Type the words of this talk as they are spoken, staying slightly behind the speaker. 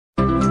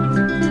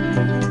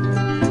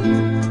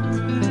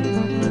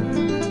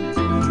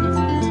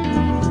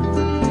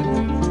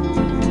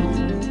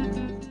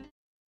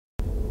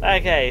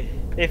Okay,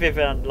 if you've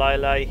found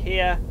Lila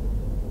here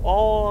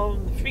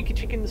on Freaky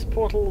Chicken's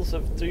Portals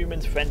of Doom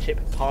and Friendship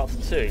Part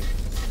 2.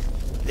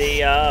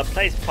 The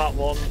plays Part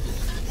 1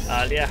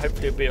 earlier,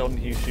 hopefully it'll be on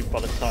YouTube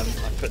by the time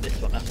I put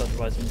this one up,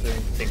 otherwise I'm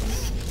doing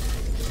things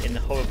in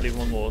horribly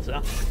wrong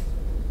order.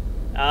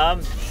 Yeah,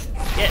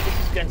 this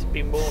is going to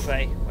be more of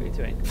a... What are you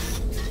doing?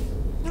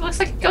 It looks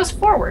like it goes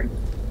forward.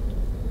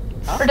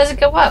 Huh? Or does it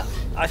go up?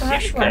 I assume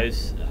it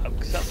goes up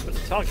because that's what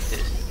the target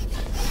is.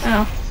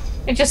 Oh.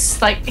 It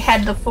just like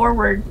had the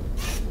forward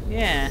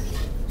Yeah.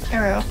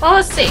 arrow. Well,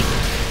 let's see.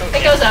 Okay.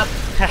 It goes up.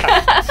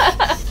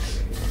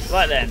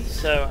 Right then,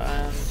 so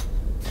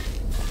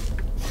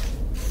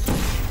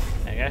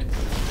there you go.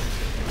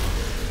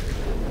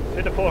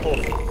 Through the portal.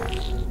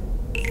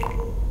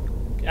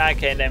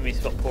 Okay, then we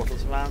spot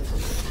portals around.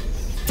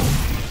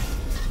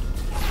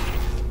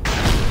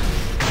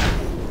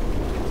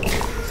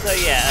 So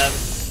yeah,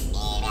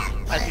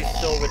 as you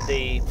saw with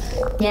the...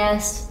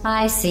 Yes,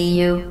 I see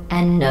you,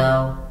 and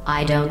no,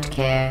 I don't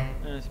care.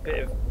 There's a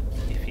bit of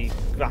iffy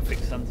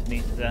graphics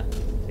underneath the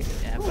thing,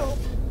 yeah, but...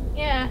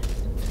 Yeah.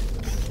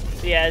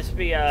 Yeah, as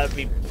we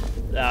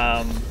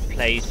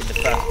played in the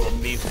first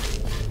one, we've,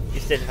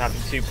 instead of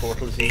having two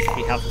portals each,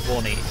 we have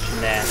one each,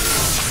 and they're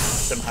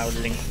somehow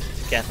linked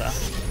together.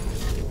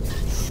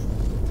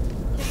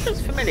 It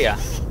looks familiar.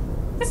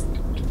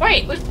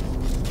 Wait.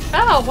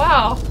 Oh,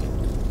 wow.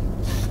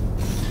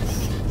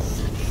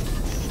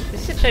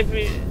 Is this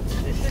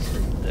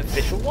an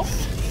official one?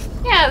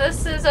 Yeah,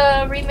 this is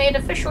a remade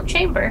official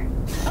chamber.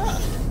 Ah.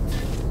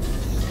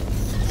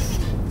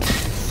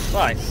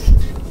 Right.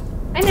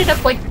 I ended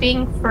up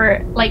being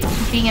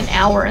an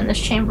hour in this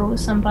chamber with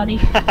somebody.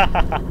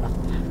 I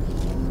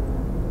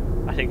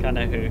think I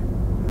know who.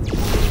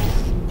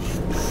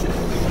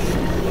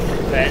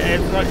 But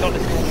it's like got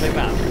this all the way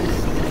around.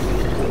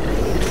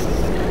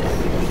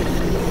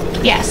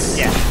 Yes.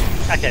 Yeah.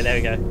 Okay, there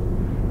we go.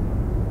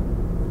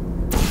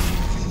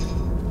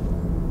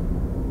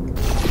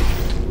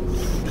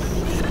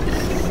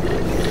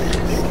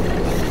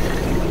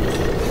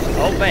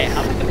 Oh wait,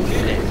 how am I gonna do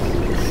this?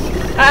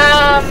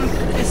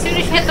 As soon as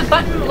you hit the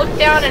button, look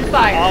down and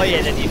fire. Oh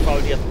yeah, then you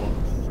follow the other one.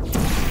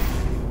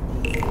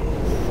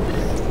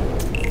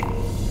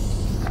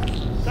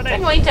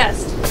 Friendly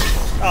test.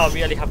 Oh,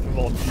 we only have the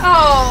one.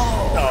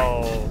 Oh.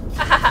 Oh.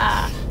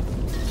 Haha.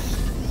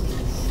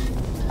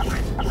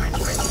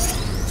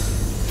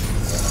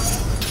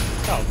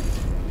 Oh.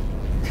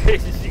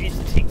 It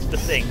takes the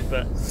thing,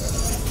 but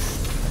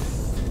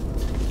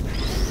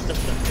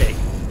doesn't take.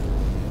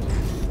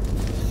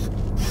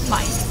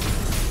 Mine.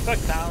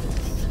 Fuck down.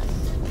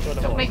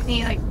 Don't make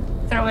me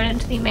throw it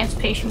into the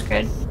emancipation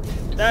grid.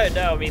 No,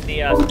 I mean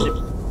the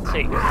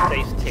tick,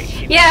 space tick.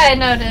 Yeah, I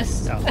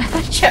noticed. Oh.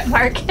 Check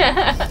mark.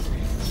 I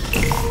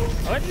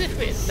wonder if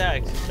it's no,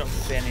 it's not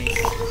going to be any.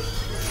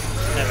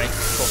 No, wait,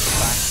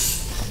 back.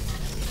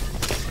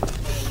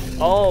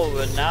 Oh,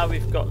 and now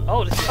we've got.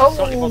 Oh, this is a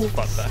slightly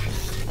modified version.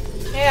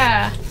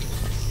 Yeah.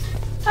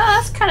 Oh,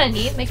 that's kind of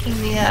neat,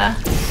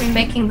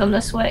 remaking them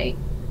this way.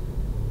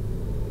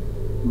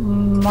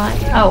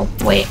 Oh,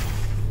 wait.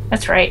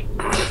 That's right.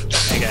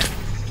 There you go.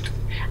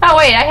 Oh,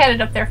 wait, I had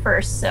it up there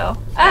first, so...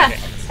 Ah, Okay. I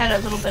just had a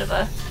little bit of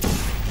a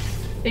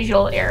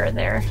visual error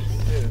there.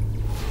 Ooh.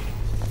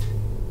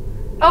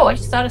 Oh, I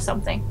just thought of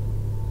something.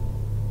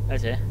 Oh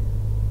dear.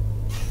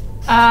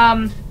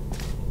 How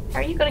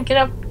are you gonna get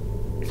up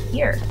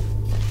here?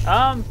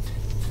 Oh,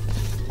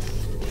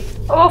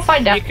 we'll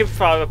find out. You can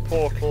throw a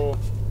portal.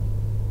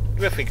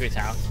 We'll figure it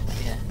out.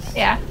 Yeah.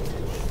 Yeah.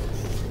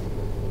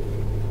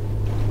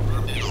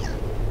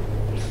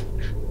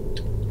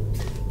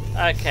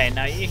 Okay,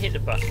 now you hit the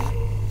button.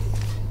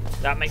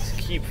 That makes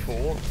a cube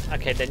fall.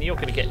 Okay, then you're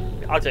gonna get.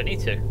 I don't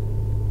need to.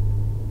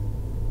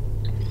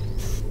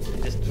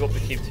 Just drop the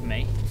cube to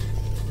me.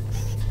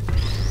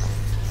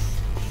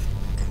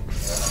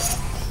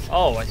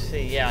 Oh, I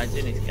see. Yeah, I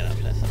do need to get up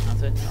there somehow,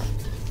 don't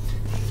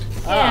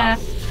I? Yeah.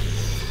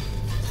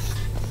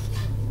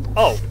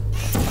 Oh,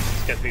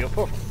 let's go through your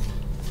portal.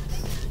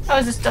 Oh,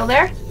 is it still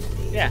there?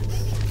 Yeah.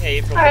 Yeah,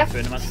 you've got Okay. through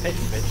an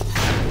emancipation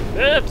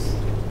bridge. Oops.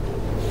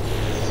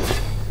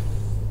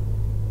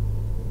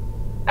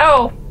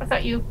 Oh, I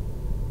thought you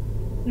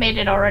made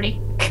it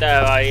already.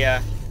 No,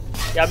 yeah,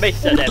 I made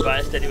it there, but I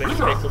accidentally went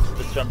straight onto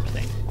the jump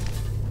thing.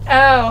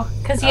 Oh,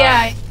 because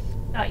I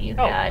thought you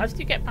Oh, had. how did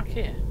you get back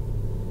here?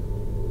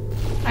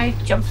 I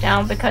jumped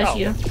down because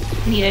you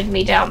needed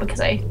me down because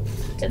I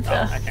did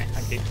the... Oh, okay,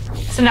 thank you.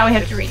 So now we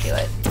have to redo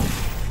it.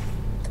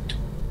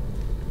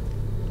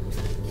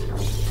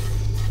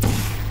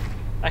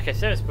 Okay,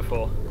 same as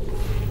before,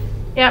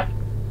 Yep.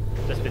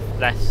 just with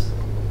less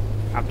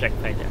abject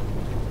failure.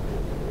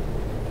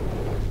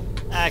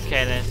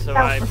 Okay then, so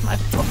That I was my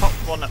pop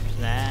one up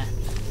there.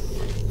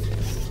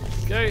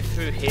 Go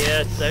through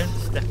here, don't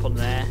step on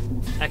there.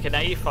 Okay, now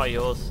you fire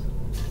yours.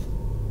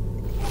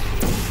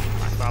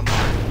 I found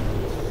mine.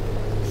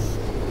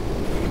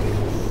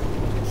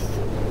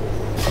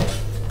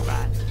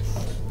 Bad.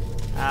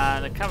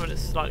 And the camera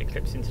slightly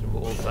clips into the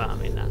wall, but I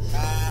mean that's...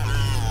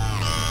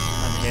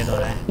 I'm here or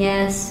there.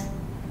 Yes,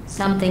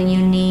 Something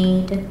you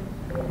need?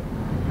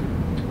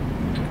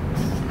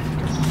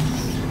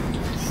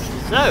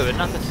 So,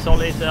 another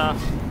solid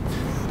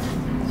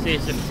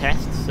series of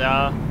tests.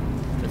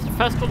 It's the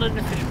first one I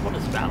didn't finish what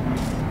it's about.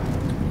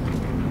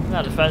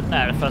 No, the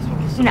first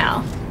one was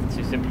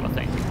too simple, I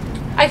think.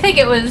 I think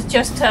it was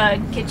just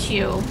to get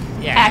you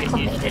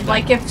acclimated. Get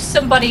like if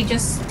somebody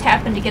just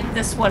happened to get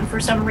this one for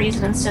some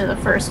reason instead of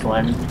the first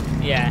one.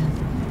 Yeah.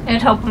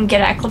 It'd help them get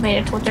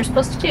acclimated to what they're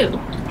supposed to do.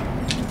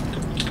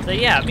 So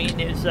yeah, I mean,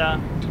 it's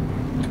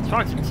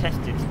trying to test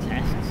its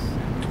tests.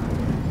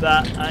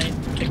 But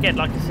again,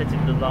 like I said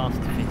in the last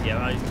video,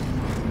 I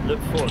look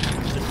forward to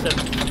the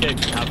certain scope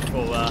you have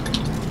for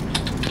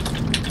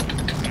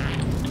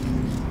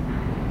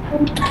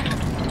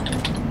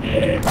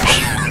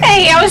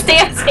Hey, I was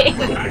dancing!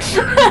 Only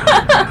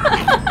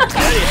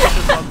if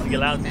it's dancing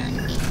allowed in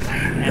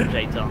MJ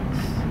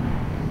dance.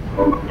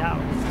 Yeah.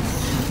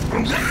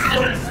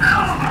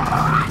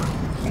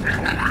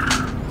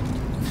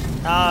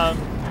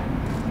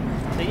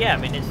 So yeah, I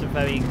mean it's a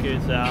very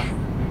good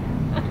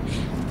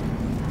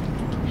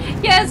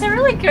Yeah, it's a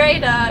really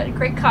great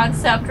great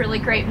concept, really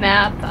great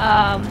map.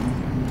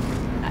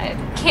 I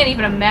can't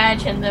even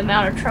imagine the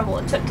amount of trouble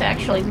it took to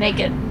actually make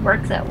it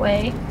work that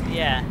way.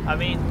 Yeah, I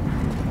mean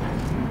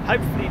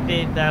hopefully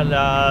they've got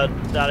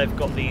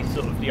the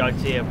sort of the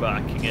idea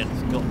working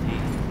and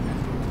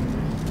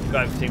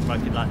got everything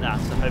working like that.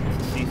 So I hope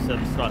to see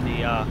some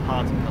slightly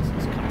harder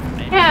puzzles come from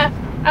it. Yeah,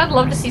 I'd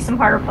love to see some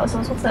harder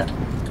puzzles with it.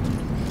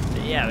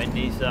 But yeah, I mean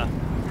these have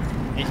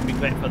been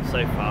great fun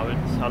so far,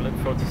 and I look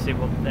forward to see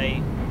what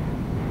they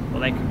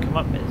can come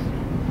up with.